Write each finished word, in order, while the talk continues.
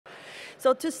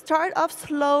So to start off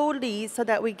slowly so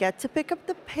that we get to pick up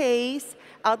the pace,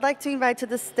 I'd like to invite to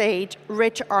the stage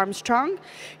Rich Armstrong.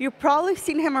 You've probably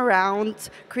seen him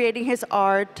around creating his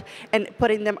art and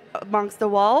putting them amongst the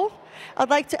wall.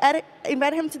 I'd like to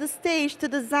invite him to the stage to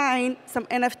design some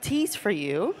NFTs for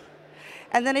you.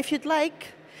 And then if you'd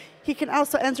like, he can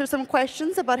also answer some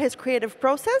questions about his creative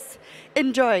process.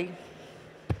 Enjoy.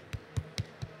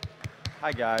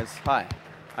 Hi, guys. Hi.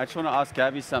 I just want to ask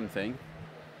Gabby something.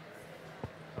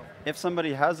 If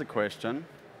somebody has a question,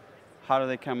 how do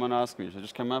they come and ask me? Should I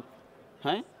just come up?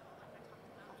 Hey?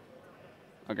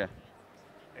 Okay.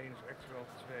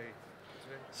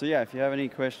 So yeah, if you have any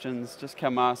questions, just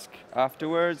come ask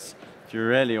afterwards. If you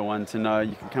really want to know,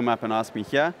 you can come up and ask me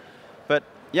here. But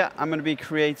yeah, I'm going to be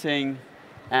creating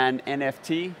an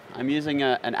NFT. I'm using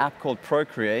an app called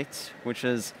Procreate, which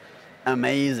is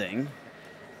amazing.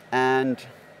 And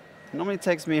it normally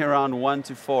takes me around 1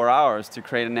 to 4 hours to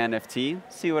create an NFT.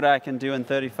 See what I can do in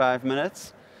 35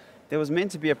 minutes. There was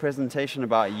meant to be a presentation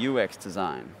about UX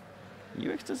design.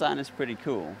 UX design is pretty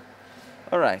cool.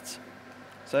 All right,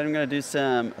 so I'm going to do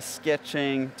some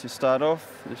sketching to start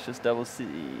off. Let's just double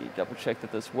check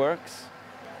that this works.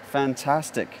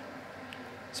 Fantastic.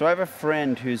 So I have a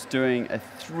friend who's doing a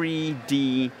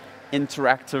 3D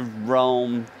interactive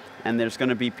realm, and there's going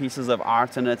to be pieces of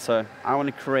art in it. So I want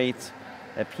to create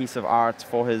a piece of art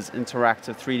for his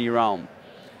interactive 3D realm.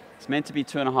 It's meant to be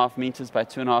 2.5 meters by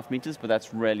 2.5 meters, but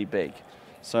that's really big.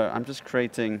 So I'm just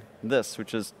creating this,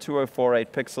 which is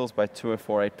 2048 pixels by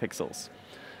 2048 pixels.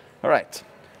 All right,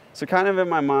 so kind of in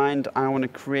my mind, I want to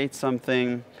create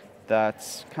something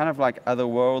that's kind of like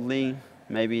otherworldly,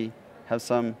 maybe have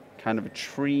some kind of a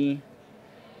tree,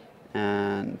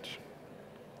 and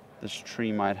this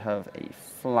tree might have a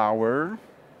flower.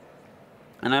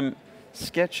 And I'm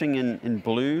sketching in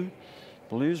blue.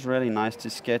 Blue's really nice to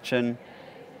sketch in.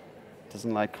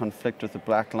 Doesn't like conflict with the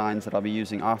black lines that I'll be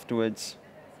using afterwards.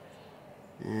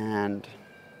 And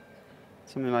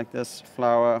something like this,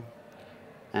 flower.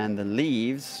 And the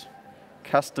leaves,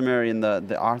 customary in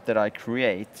the art that I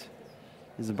create,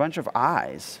 is a bunch of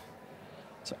eyes.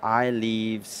 So eye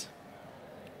leaves,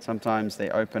 sometimes they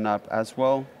open up as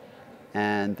well,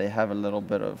 and they have a little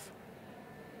bit of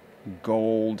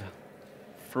gold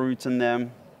fruit in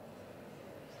them.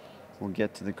 We'll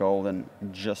get to the gold in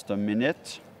just a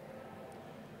minute.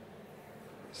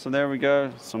 So there we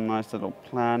go, some nice little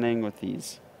planning with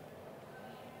these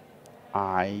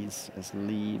eyes as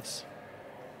leaves.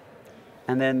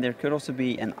 And then there could also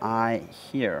be an eye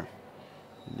here.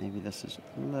 Maybe this is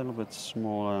a little bit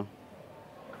smaller.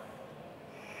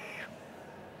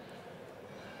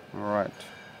 All right.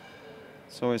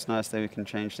 It's always nice that we can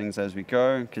change things as we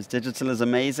go, because digital is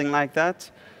amazing like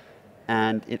that.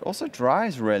 And it also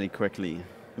dries really quickly.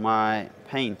 My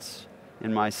paint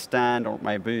in my stand or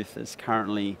my booth is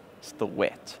currently still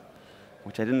wet,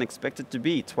 which I didn't expect it to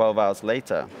be 12 hours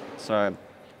later. So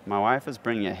my wife is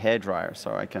bringing a hairdryer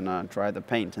so I can dry the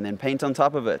paint and then paint on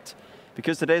top of it.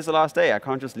 Because today's the last day, I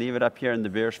can't just leave it up here in the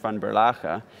Beurs van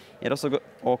Berlage. It also got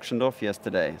auctioned off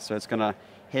yesterday, so it's going to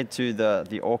head to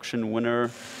the auction winner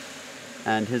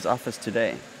and his office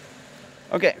today.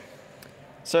 Okay,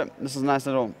 so this is a nice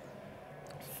little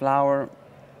flower.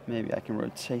 Maybe I can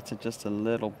rotate it just a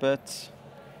little bit.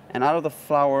 And out of the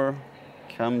flower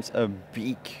comes a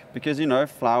beak. Because, you know,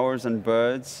 flowers and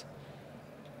birds,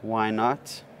 why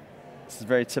not? This is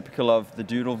very typical of the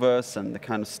Doodleverse and the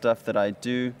kind of stuff that I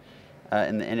do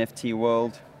in the NFT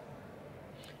world.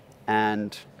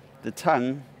 And the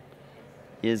tongue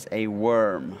is a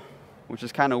worm, which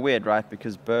is kind of weird, right?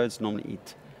 Because birds normally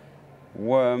eat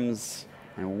worms,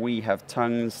 and we have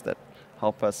tongues that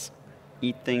help us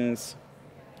eat things.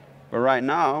 But right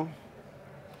now,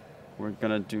 we're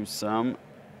gonna do some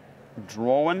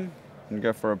drawing and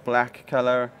go for a black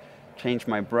color, change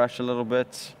my brush a little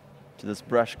bit to this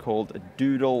brush called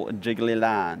Doodle Jiggly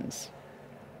Lands.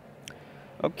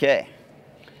 Okay,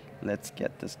 let's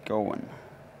get this going.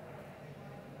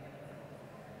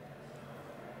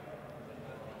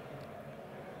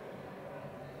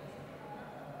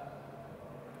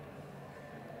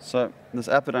 So this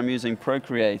app that I'm using,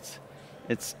 Procreate,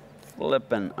 it's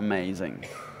flippin' amazing.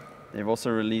 They've also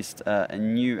released a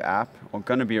new app, or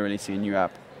going to be releasing a new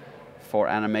app for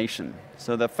animation.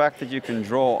 So the fact that you can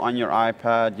draw on your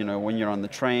iPad, you know, when you're on the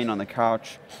train, on the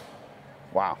couch,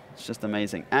 wow, it's just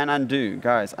amazing. And undo,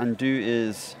 guys, undo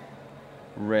is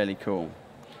really cool.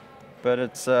 But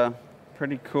it's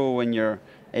pretty cool when you're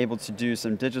able to do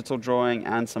some digital drawing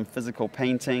and some physical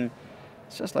painting.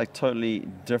 It's just like totally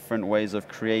different ways of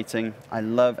creating. I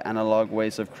love analog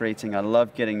ways of creating. I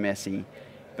love getting messy.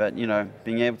 But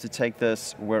being able to take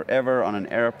this wherever, on an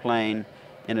airplane,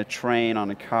 in a train,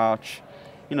 on a couch,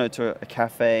 to a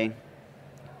cafe,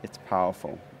 it's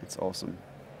powerful. It's awesome.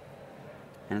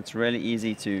 And it's really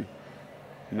easy to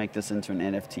make this into an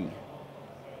NFT.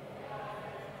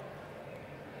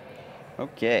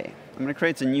 Okay, I'm going to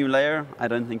create a new layer. I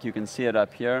don't think you can see it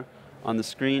up here on the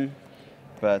screen,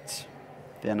 but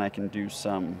then I can do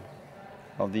some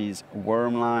of these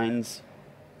worm lines.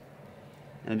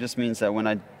 And it just means that when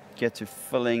I get to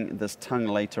filling this tongue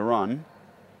later on,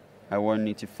 I won't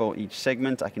need to fill each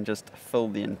segment. I can just fill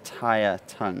the entire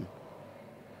tongue.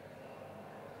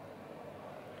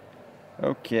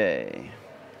 Okay.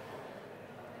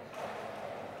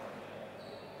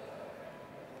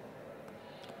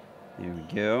 Here we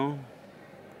go.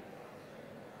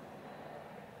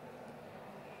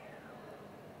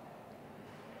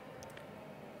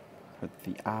 Put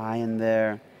the eye in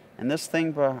there. And this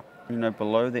thing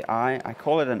below the eye, I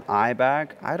call it an eye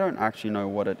bag. I don't actually know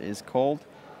what it is called,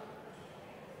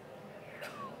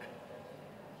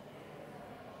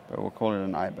 but we'll call it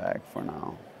an eye bag for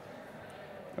now.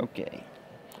 Okay.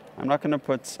 I'm not going to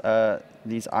put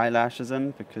these eyelashes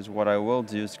in, because what I will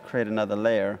do is create another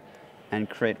layer and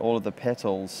create all of the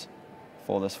petals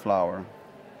for this flower.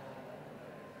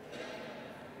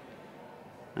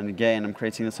 And again, I'm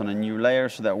creating this on a new layer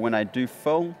so that when I do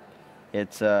fill,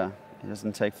 it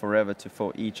doesn't take forever to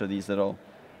fill each of these little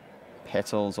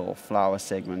petals or flower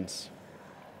segments.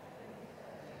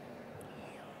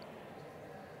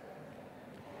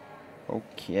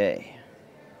 Okay.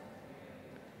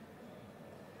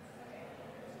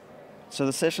 So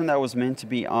the session that was meant to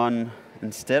be on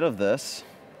instead of this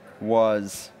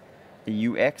was a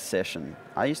UX session.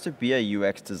 I used to be a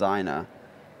UX designer,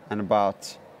 and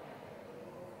about,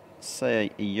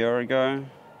 say, a year ago,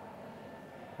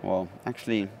 well,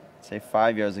 actually, say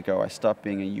 5 years ago, I stopped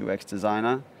being a UX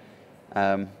designer.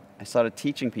 I started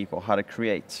teaching people how to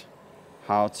create,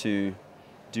 how to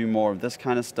do more of this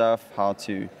kind of stuff, how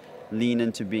to lean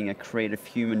into being a creative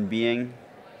human being.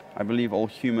 I believe all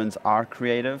humans are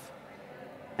creative.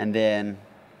 And then,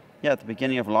 at the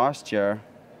beginning of last year,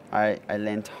 I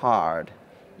leaned hard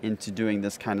into doing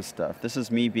this kind of stuff. This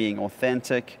is me being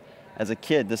authentic. As a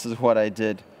kid, this is what I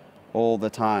did all the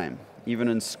time. Even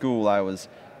in school, I was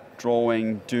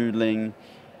drawing, doodling,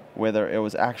 whether it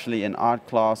was actually in art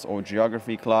class or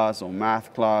geography class or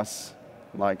math class.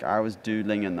 Like, I was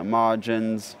doodling in the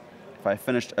margins. If I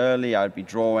finished early, I'd be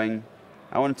drawing.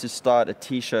 I wanted to start a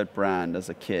t-shirt brand as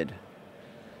a kid.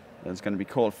 It was going to be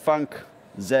called Funk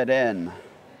ZN,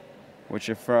 which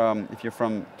if you're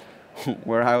from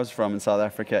where I was from in South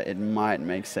Africa, it might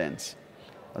make sense.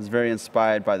 I was very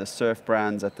inspired by the surf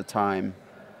brands at the time.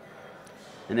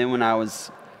 And then when I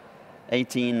was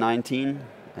 18, 19,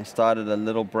 I started a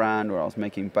little brand where I was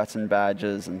making button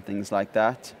badges and things like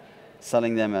that,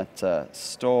 selling them at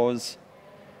stores.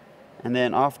 And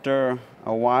then after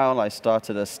a while, I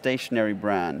started a stationery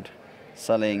brand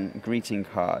selling greeting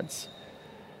cards.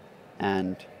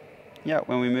 And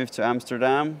when we moved to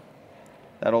Amsterdam,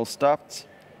 that all stopped,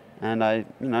 and I,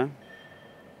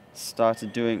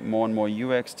 started doing more and more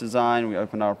UX design. We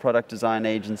opened our product design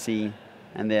agency,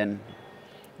 and then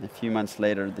a few months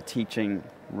later, the teaching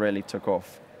really took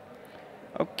off.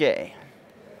 Okay.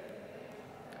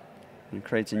 I'm going to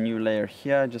create a new layer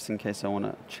here, just in case I want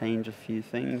to change a few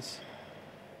things.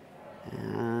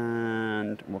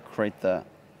 And we'll create the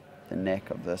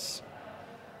neck of this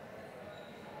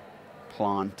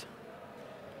plant.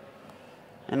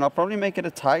 And I'll probably make it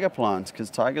a tiger plant, because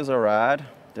tigers are rad.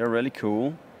 They're really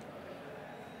cool.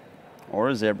 Or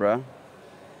a zebra.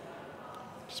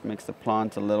 Just makes the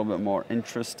plant a little bit more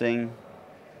interesting.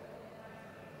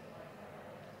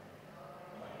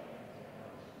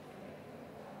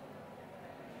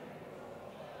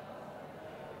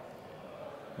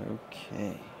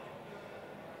 Okay.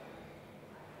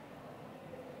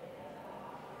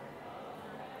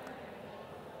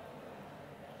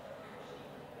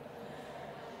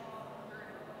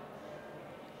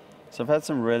 So I've had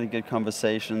some really good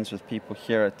conversations with people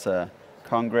here at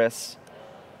Congress.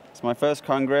 It's my first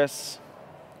Congress.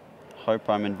 Hope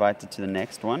I'm invited to the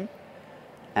next one.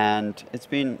 And it's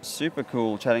been super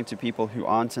cool chatting to people who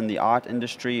aren't in the art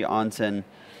industry, aren't in,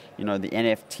 the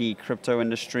NFT crypto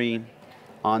industry,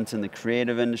 aren't in the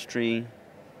creative industry.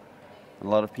 A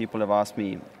lot of people have asked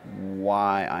me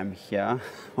why I'm here.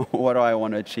 What do I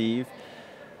want to achieve?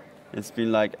 It's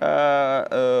been like,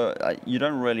 you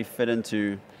don't really fit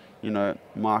into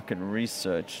market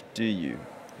research, do you?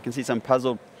 You can see some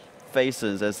puzzled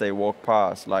faces as they walk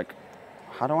past, like,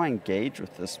 how do I engage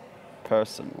with this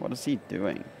person? What is he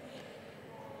doing?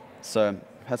 So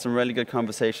I've had some really good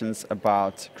conversations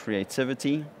about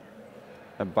creativity,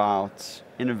 about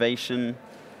innovation.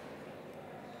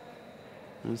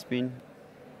 And it's been,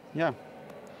 yeah,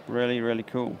 really, really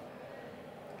cool.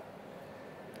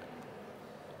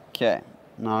 Okay,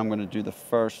 now I'm going to do the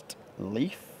first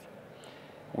leaf,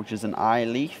 which is an eye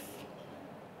leaf.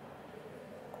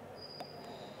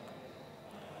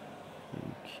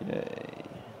 Okay.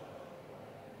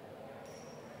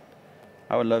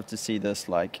 I would love to see this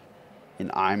like in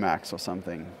IMAX or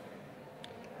something.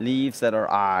 Leaves that are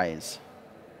eyes.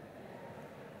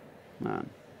 Man.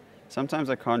 Sometimes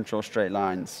I can't draw straight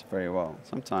lines very well.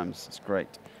 Sometimes it's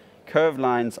great. Curved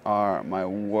lines are my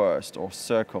worst, or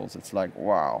circles. It's like,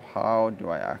 wow, how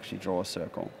do I actually draw a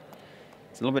circle?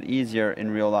 It's a little bit easier in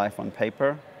real life on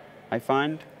paper, I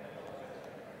find.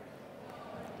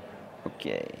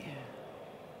 Okay.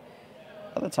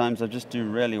 Other times I just do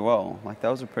really well. Like, that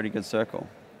was a pretty good circle.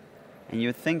 And you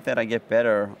would think that I get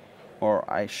better, or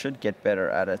I should get better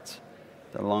at it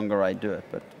the longer I do it,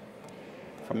 but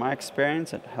from my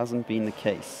experience, it hasn't been the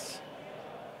case.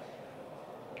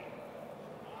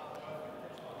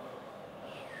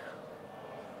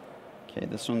 Okay,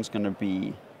 this one's going to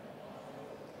be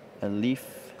a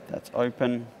leaf that's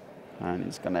open, and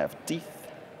it's going to have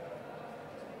teeth.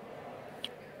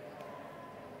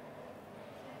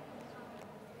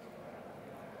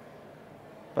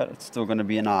 But it's still going to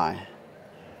be an eye.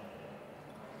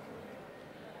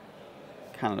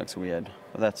 Kind of looks weird,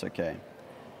 but that's okay.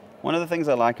 One of the things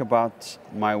I like about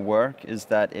my work is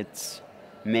that it's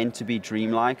meant to be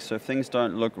dreamlike. So if things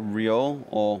don't look real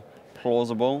or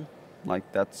plausible,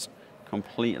 like, that's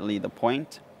completely the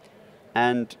point.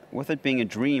 And with it being a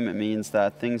dream, it means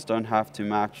that things don't have to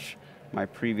match my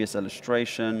previous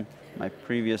illustration, my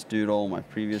previous doodle, my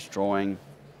previous drawing.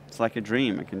 It's like a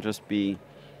dream. It can just be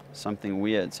something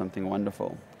weird, something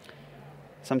wonderful.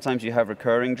 Sometimes you have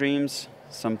recurring dreams.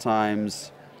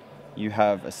 Sometimes you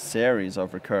have a series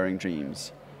of recurring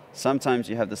dreams. Sometimes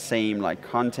you have the same like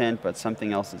content, but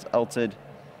something else is altered.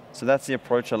 So that's the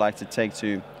approach I like to take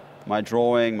to my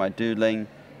drawing, my doodling,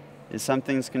 is some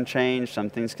things can change, some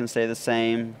things can stay the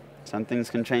same, some things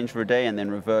can change for a day and then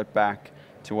revert back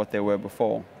to what they were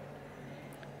before.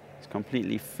 It's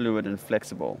completely fluid and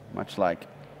flexible, much like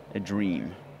a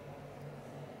dream.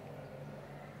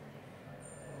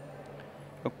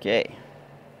 Okay.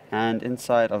 And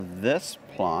inside of this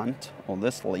plant, or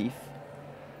this leaf,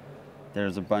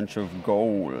 there's a bunch of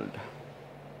gold.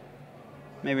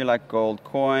 Maybe like gold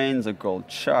coins or gold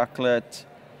chocolate,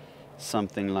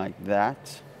 something like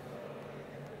that.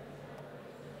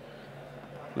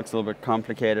 Looks a little bit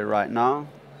complicated right now.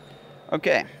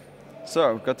 Okay,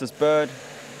 so we've got this bird.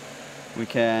 We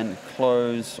can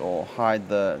close or hide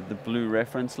the blue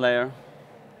reference layer.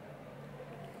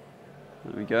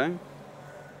 There we go.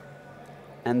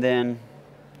 And then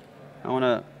I want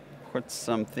to put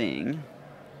something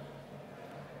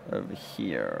over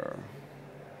here.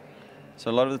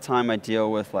 So a lot of the time I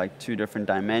deal with like 2 different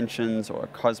dimensions or a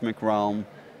cosmic realm.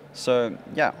 So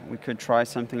yeah, we could try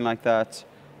something like that,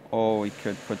 or we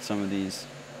could put some of these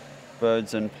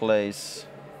birds in place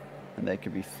and they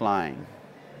could be flying.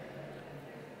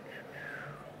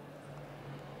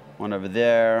 One over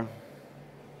there,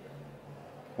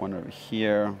 one over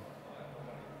here.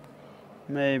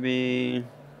 Maybe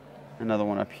another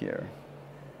one up here.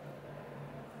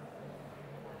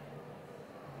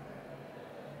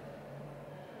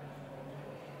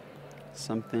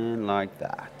 Something like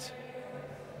that.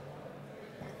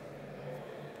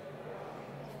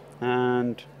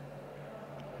 And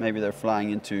maybe they're flying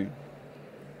into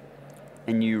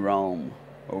a new realm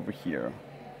over here.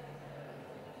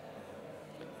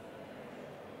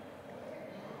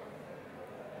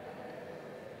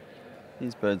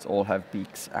 These birds all have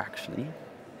beaks, actually.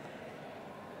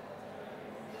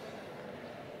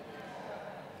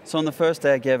 So on the first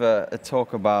day I gave a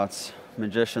talk about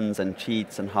magicians and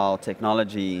cheats and how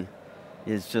technology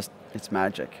is just, it's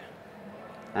magic.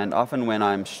 And often when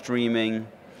I'm streaming,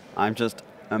 I'm just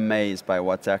amazed by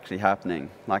what's actually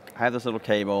happening. Like, I have this little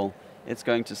cable, it's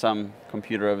going to some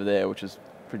computer over there which is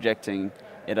projecting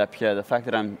it up here. The fact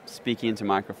that I'm speaking into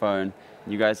microphone,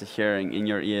 you guys are hearing in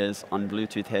your ears on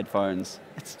Bluetooth headphones,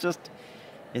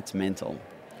 it's mental.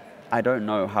 I don't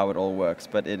know how it all works,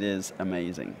 but it is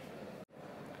amazing.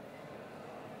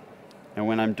 And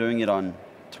when I'm doing it on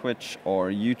Twitch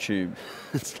or YouTube,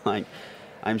 it's like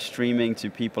I'm streaming to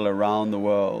people around the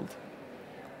world.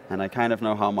 And I kind of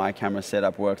know how my camera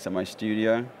setup works at my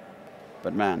studio.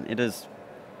 But man,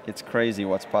 it's crazy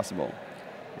what's possible.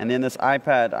 And then this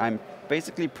iPad, I'm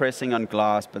basically pressing on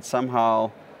glass, but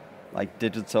somehow like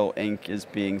digital ink is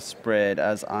being spread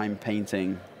as I'm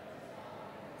painting.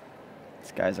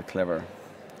 these guys are clever.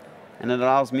 And it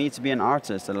allows me to be an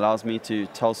artist. It allows me to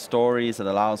tell stories. It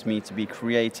allows me to be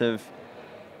creative.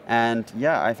 And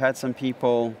yeah, I've had some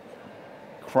people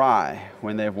cry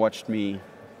when they've watched me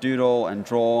doodle and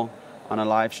draw on a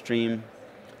live stream.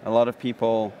 A lot of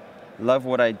people love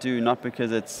what I do, not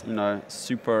because it's,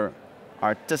 super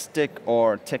artistic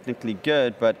or technically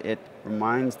good, but it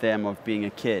reminds them of being a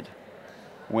kid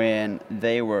when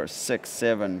they were 6,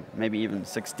 7, maybe even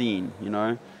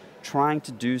 16, trying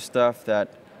to do stuff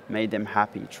that made them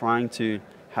happy, trying to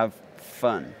have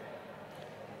fun.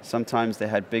 Sometimes they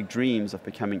had big dreams of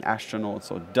becoming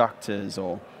astronauts or doctors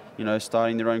or,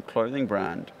 starting their own clothing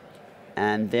brand.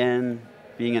 And then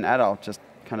being an adult just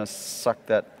kind of sucked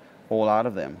that all out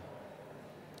of them.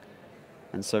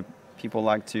 And so people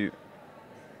like to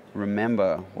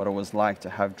remember what it was like to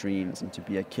have dreams and to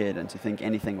be a kid and to think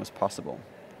anything was possible.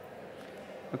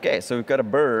 Okay, so we've got a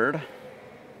bird.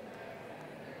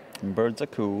 And birds are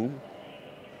cool.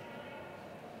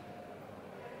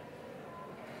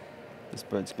 This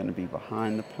bird's going to be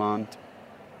behind the plant.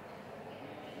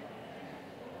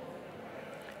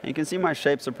 And you can see my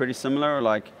shapes are pretty similar,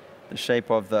 like the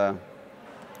shape of the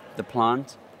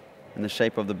plant and the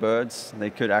shape of the birds.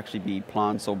 They could actually be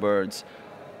plants or birds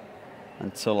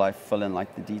until I fill in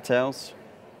like the details.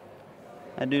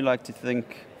 I do like to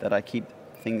think that I keep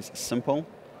things simple.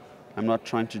 I'm not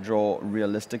trying to draw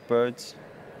realistic birds.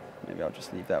 Maybe I'll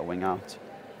just leave that wing out.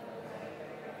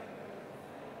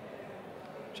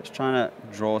 Just trying to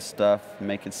draw stuff,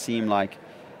 make it seem like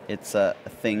it's a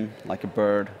thing, like a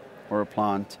bird or a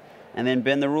plant, and then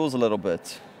bend the rules a little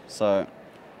bit. So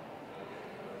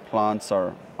plants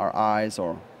are eyes,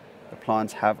 or the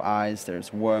plants have eyes.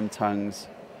 There's worm tongues.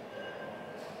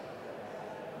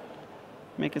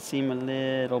 Make it seem a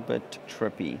little bit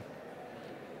trippy.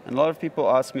 And a lot of people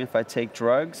ask me if I take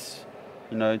drugs,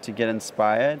 to get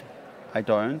inspired. I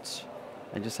don't.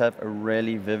 I just have a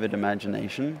really vivid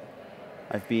imagination.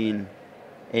 I've been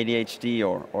ADHD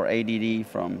or ADD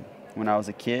from when I was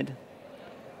a kid,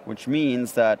 which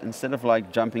means that instead of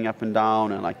like jumping up and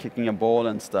down and like kicking a ball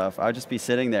and stuff, I'd just be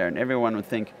sitting there and everyone would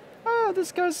think, oh,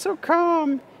 this guy's so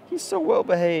calm, he's so well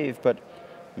behaved. But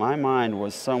my mind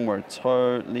was somewhere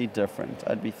totally different.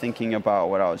 I'd be thinking about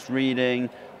what I was reading,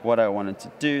 what I wanted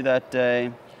to do that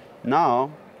day.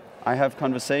 Now I have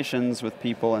conversations with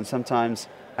people and sometimes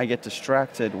I get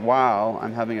distracted while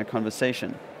I'm having a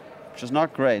conversation, which is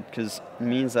not great because it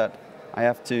means that I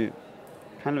have to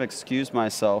kind of excuse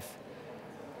myself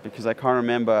because I can't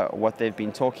remember what they've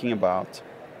been talking about.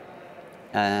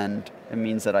 And it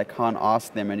means that I can't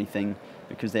ask them anything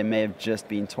because they may have just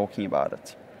been talking about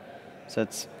it. So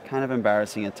it's kind of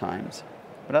embarrassing at times.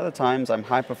 But other times I'm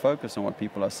hyper-focused on what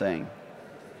people are saying.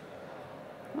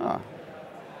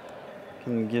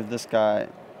 Can give this guy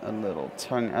a little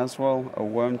tongue as well, a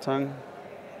worm tongue.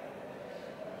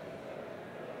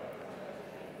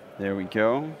 There we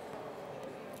go.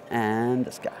 And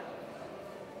this guy.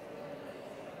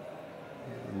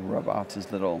 Rub out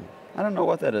his little, I don't know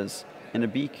what that is, in a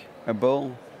beak, a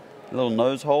bill, a little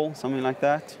nose hole, something like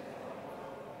that.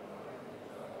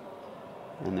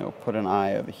 And they'll put an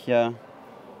eye over here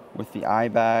with the eye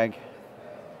bag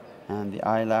and the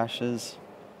eyelashes.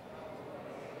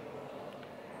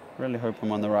 Really hope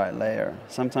I'm on the right layer.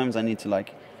 Sometimes I need to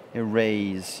like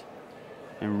erase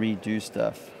and redo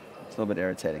stuff. It's a little bit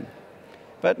irritating.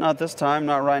 But not this time,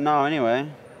 not right now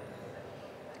anyway.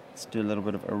 Let's do a little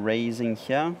bit of erasing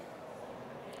here.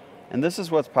 And this is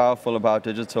what's powerful about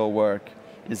digital work,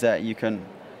 is that you can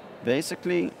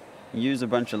basically use a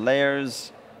bunch of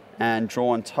layers and draw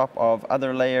on top of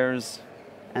other layers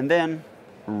and then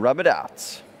rub it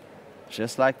out,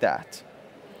 just like that.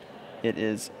 It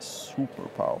is super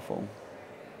powerful.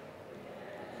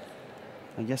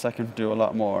 I guess I can do a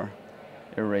lot more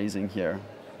erasing here.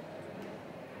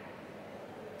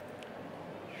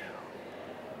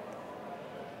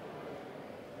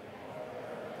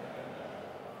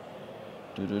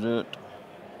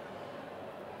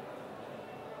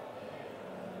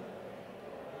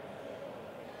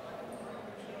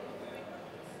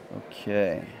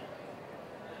 Okay.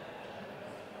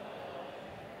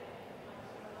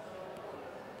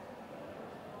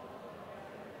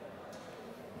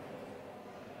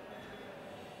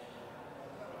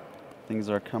 Things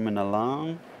are coming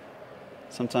along.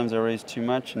 Sometimes I erase too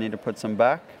much, I need to put some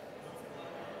back.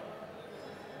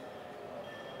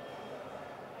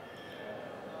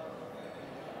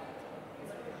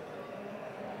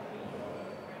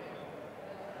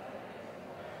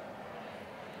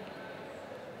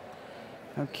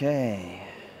 Okay.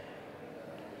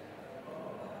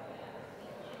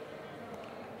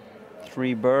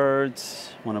 3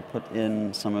 birds. Want to put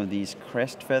in some of these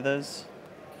crest feathers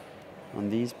on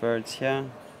these birds here.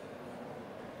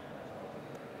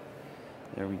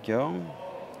 There we go.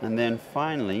 And then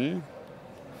finally,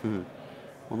 well,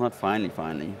 not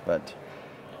finally, but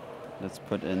let's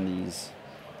put in these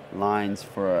lines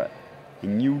for a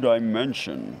new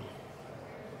dimension.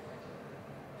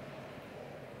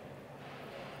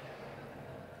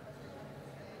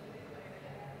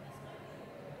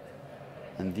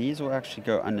 And these will actually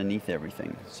go underneath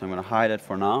everything. So I'm going to hide it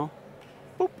for now.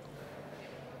 Boop.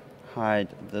 Hide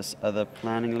this other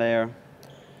planning layer.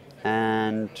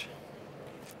 And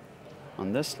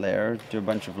on this layer, do a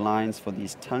bunch of lines for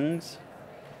these tongues,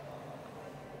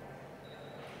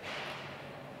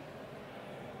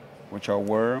 which are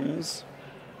worms.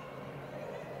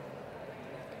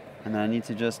 And then I need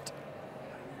to just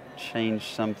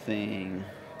change something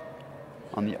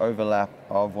on the overlap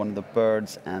of one of the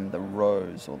birds and the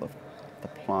rose, or the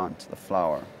plant, the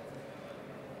flower,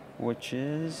 which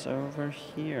is over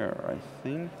here, I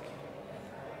think.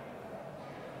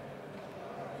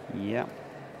 Yeah.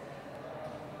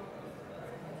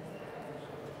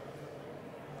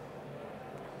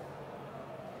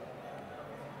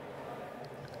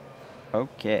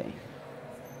 Okay.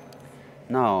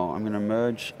 Now I'm going to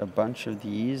merge a bunch of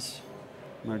these.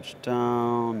 Merge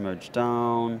down, merge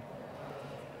down.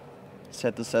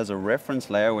 Set this as a reference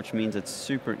layer, which means it's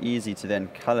super easy to then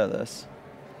color this.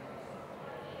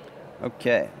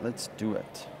 Okay, let's do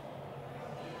it.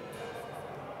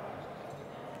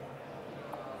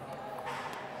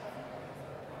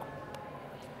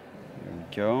 There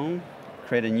we go.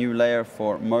 Create a new layer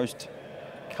for most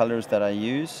colors that I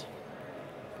use.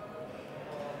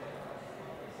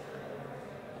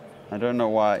 I don't know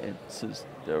why it says,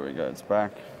 there we go, it's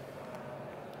back.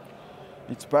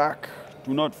 It's back,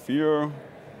 do not fear.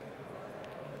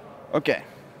 Okay.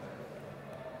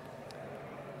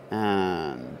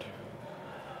 And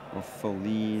we'll fill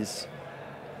these.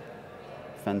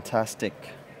 Fantastic.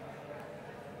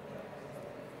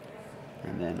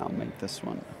 And then I'll make this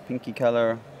one a pinky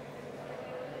color.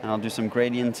 And I'll do some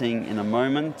gradienting in a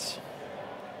moment.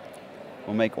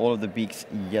 We'll make all of the beaks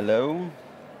yellow.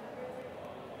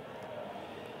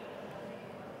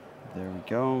 There we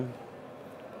go.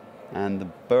 And the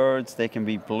birds, they can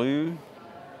be blue.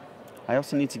 I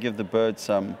also need to give the birds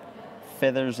some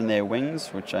feathers in their wings,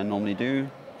 which I normally do.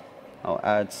 I'll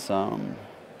add some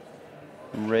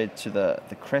red to the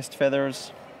crest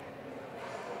feathers,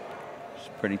 which is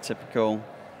pretty typical.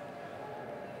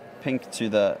 Pink to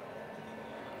the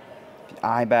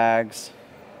eye bags.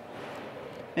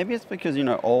 Maybe it's because, you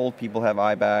know, old people have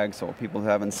eye bags, or people who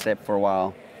haven't slept for a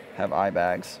while have eye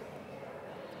bags.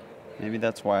 Maybe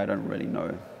that's why I don't really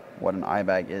know what an eye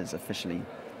bag is officially.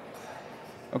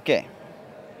 Okay.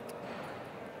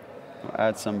 I'll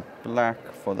add some black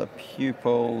for the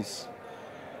pupils.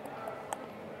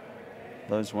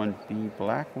 Those won't be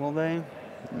black, will they?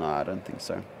 No, I don't think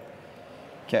so.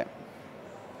 Okay.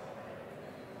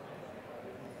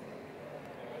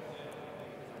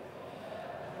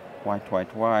 White,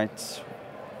 white, white.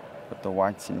 Put the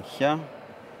whites in here.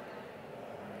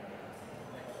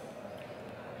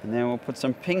 And then we'll put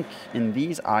some pink in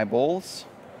these eyeballs,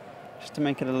 just to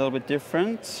make it a little bit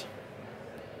different.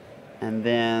 And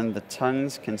then the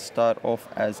tongues can start off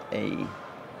as a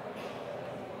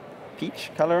peach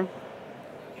color.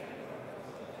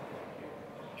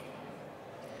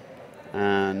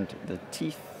 And the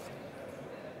teeth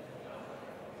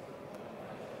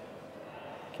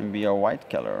can be a white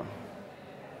color.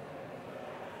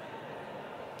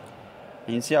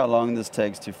 And you see how long this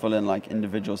takes to fill in like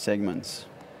individual segments.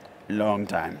 Long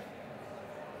time.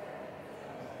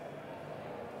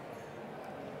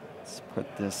 Let's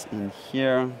put this in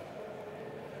here.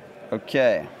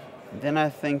 Okay. Then I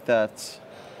think that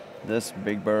this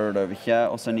big bird over here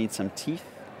also needs some teeth.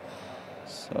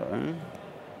 So,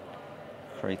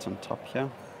 create on top here.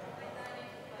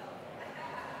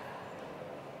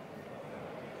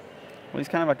 Well, he's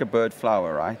kind of like a bird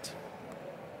flower, right?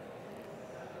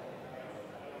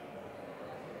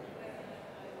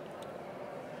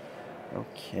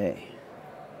 Okay.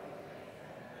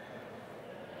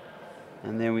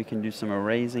 And then we can do some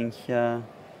erasing here.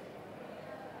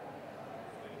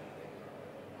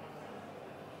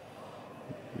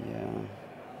 Yeah.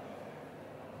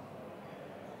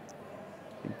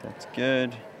 I think that's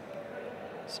good.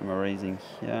 Some erasing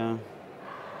here.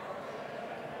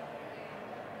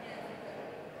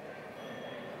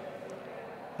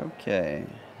 Okay.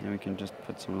 Then we can just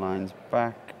put some lines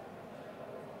back.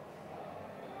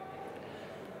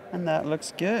 And that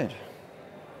looks good.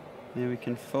 Then we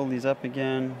can fill these up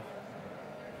again.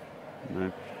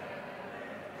 Nope.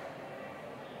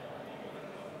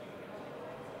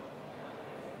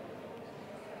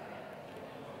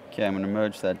 Okay, I'm going to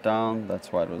merge that down.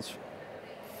 That's why it was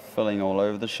filling all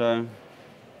over the show.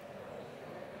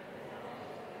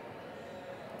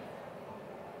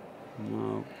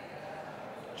 No,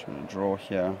 just going to draw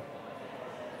here.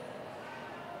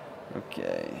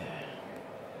 Okay,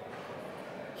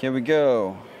 here we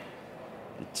go.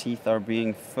 The teeth are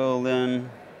being filled in.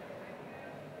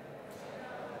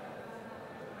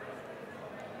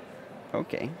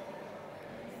 Okay.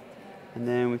 And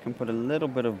then we can put a little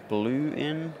bit of blue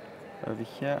in over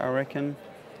here, I reckon.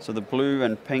 So the blue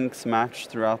and pinks match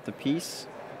throughout the piece.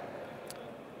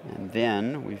 And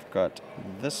then we've got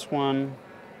this one.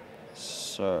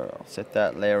 So I'll set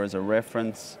that layer as a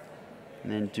reference.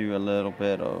 And then do a little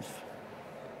bit of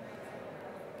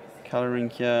coloring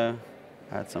here.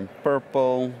 Add some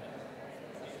purple.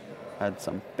 Add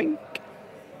some pink.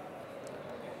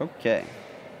 Okay.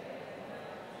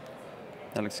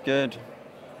 That looks good.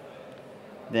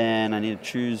 Then I need to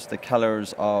choose the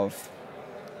colors of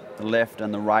the left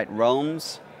and the right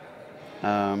realms.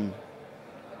 All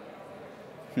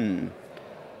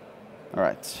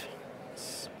right,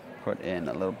 let's put in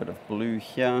a little bit of blue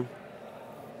here.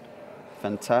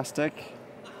 Fantastic.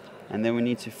 And then we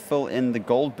need to fill in the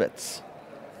gold bits.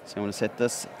 So I'm going to set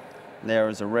this layer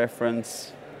as a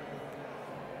reference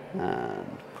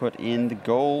and put in the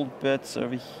gold bits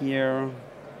over here.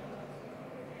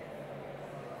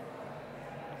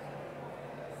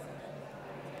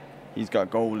 He's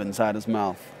got gold inside his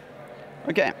mouth.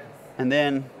 Okay, and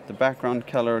then the background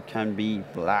color can be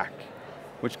black,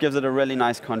 which gives it a really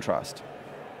nice contrast.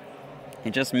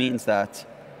 It just means that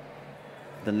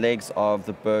the legs of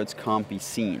the birds can't be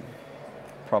seen.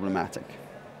 Problematic.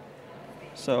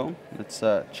 So let's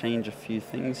change a few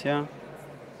things here.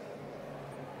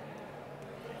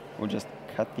 We'll just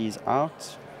cut these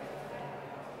out.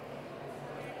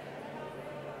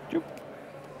 Doop.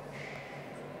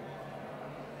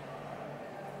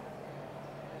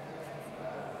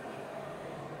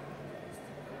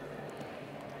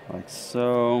 Like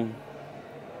so.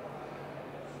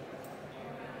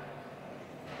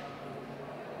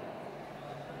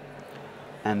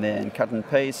 And then cut and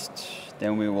paste.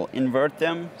 Then we will invert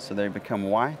them so they become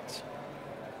white.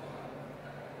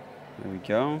 There we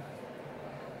go.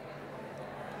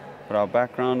 Put our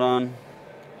background on.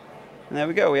 And there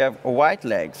we go, we have white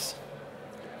legs.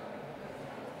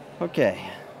 Okay.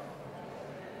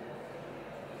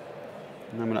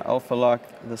 And I'm going to alpha lock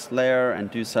this layer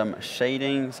and do some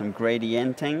shading, some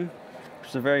gradienting, which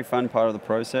is a very fun part of the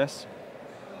process.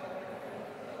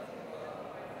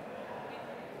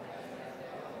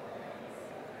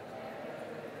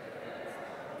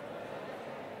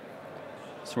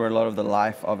 It's where a lot of the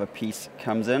life of a piece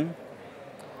comes in.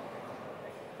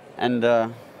 And I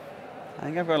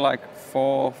think I've got like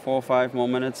 4 or 5 more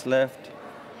minutes left.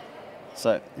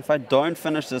 So if I don't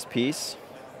finish this piece,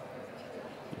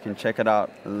 you can check it out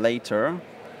later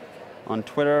on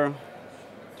Twitter.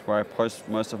 It's where I post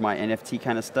most of my NFT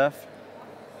kind of stuff.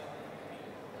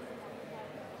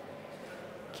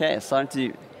 Okay, it's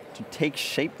starting to take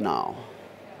shape now.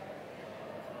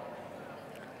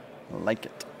 I like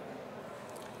it.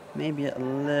 Maybe a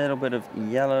little bit of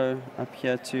yellow up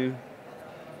here too.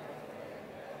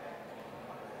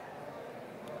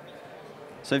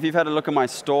 So if you've had a look at my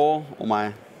store or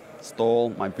my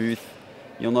stall, my booth,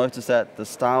 you'll notice that the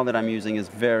style that I'm using is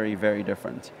very, very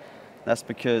different. That's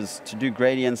because to do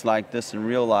gradients like this in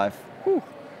real life,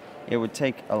 it would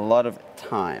take a lot of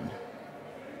time.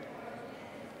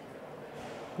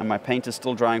 And my paint is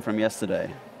still drying from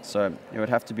yesterday, so it would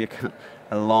have to be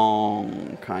a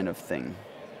long kind of thing.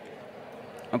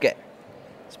 Okay,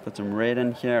 let's put some red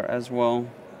in here as well.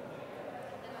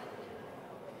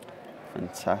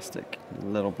 Fantastic. A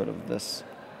little bit of this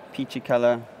peachy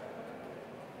color.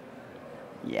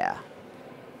 Yeah,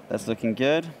 that's looking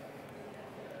good.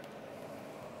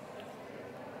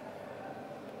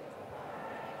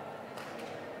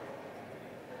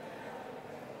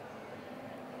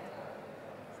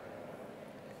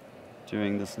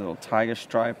 Doing this little tiger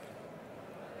stripe,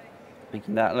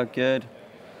 making that look good.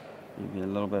 Maybe a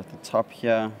little bit at the top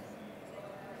here.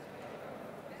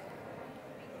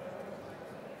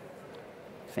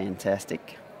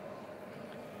 Fantastic.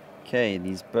 Okay,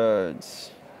 these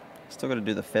birds. Still got to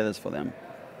do the feathers for them.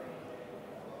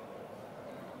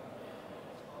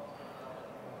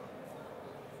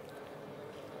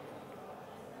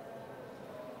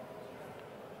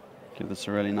 Give this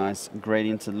a really nice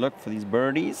gradiented look for these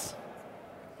birdies.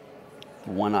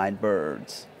 The one-eyed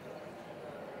birds.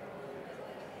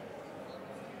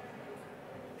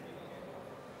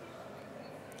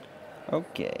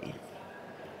 Okay.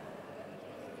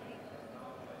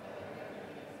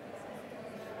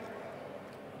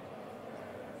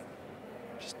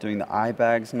 Just doing the eye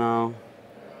bags now,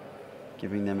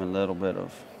 giving them a little bit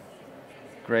of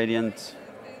gradient.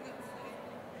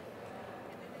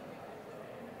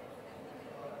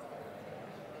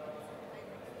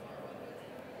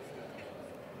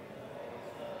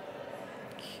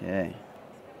 Okay.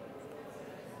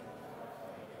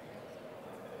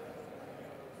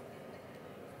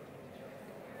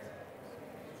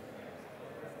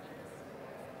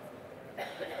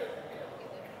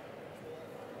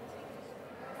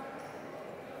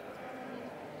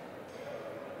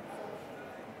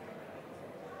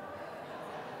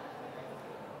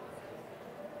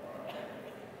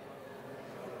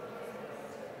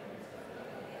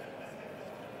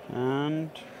 And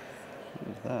what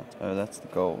is that? Oh, that's the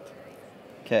gold.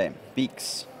 Okay,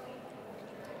 beaks.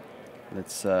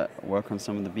 Let's work on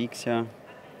some of the beaks here.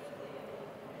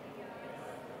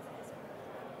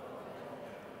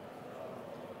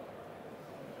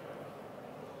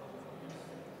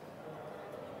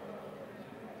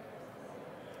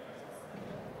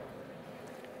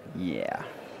 Yeah,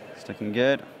 it's looking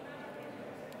good. You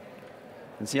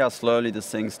can see how slowly this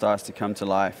thing starts to come to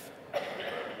life.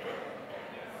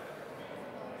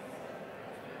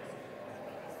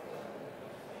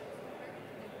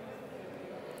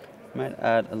 Might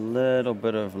add a little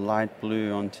bit of light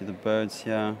blue onto the birds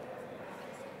here.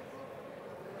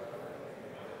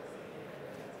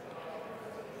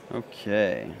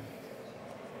 Okay.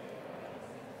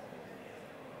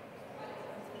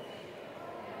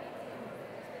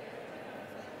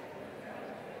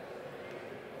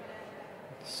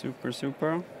 Super,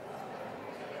 super. I'm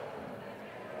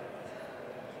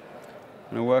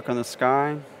gonna work on the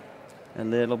sky a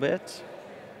little bit.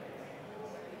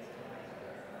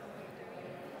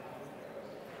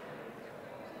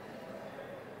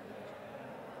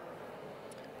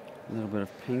 A little bit of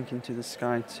pink into the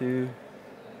sky too.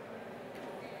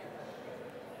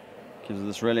 Gives it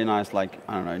this really nice, like,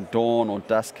 I don't know, dawn or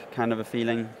dusk kind of a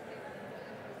feeling.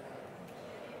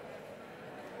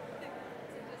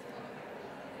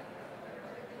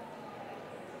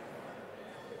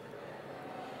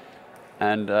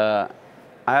 And I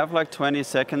have like 20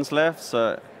 seconds left,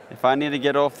 so if I need to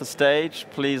get off the stage,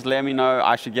 please let me know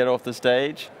I should get off the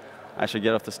stage. I should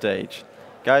get off the stage.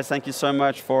 Guys, thank you so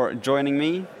much for joining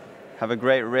me. Have a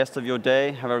great rest of your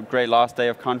day. Have a great last day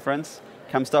of conference.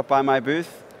 Come stop by my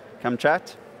booth, come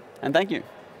chat, and thank you.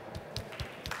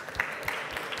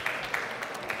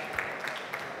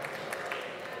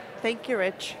 Thank you,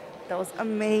 Rich. That was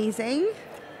amazing.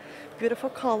 Beautiful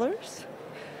colors.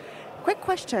 Quick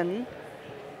question.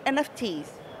 NFTs.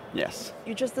 Yes.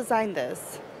 You just designed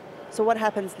this. So what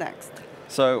happens next?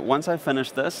 So once I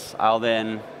finish this, I'll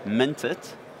then mint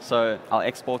it. So I'll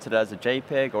export it as a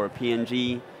JPEG or a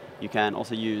PNG. You can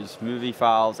also use movie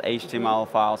files, HTML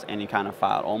files, any kind of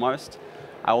file almost.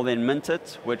 I will then mint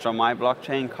it, which on my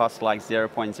blockchain costs like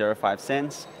 0.05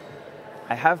 cents.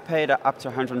 I have paid up to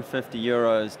 150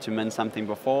 euros to mint something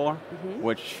before,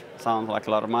 which sounds like a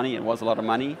lot of money. It was a lot of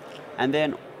money. And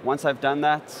then once I've done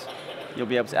that, you'll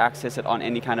be able to access it on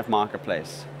any kind of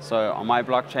marketplace. So on my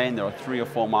blockchain, there are 3 or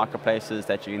 4 marketplaces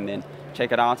that you can then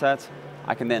check it out at.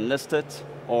 I can then list it,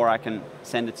 or I can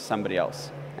send it to somebody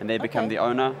else, and they become the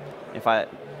owner. If I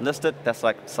list it, that's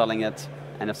like selling it.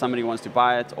 And if somebody wants to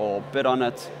buy it or bid on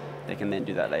it, they can then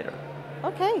do that later.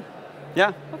 Okay.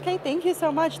 Yeah. Okay, thank you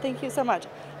so much. Thank you so much.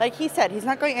 Like he said, he's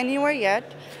not going anywhere yet.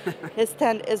 His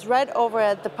tent is right over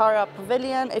at the Power Up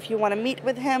Pavilion. If you want to meet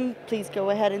with him, please go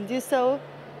ahead and do so.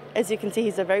 As you can see,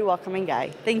 he's a very welcoming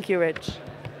guy. Thank you, Rich.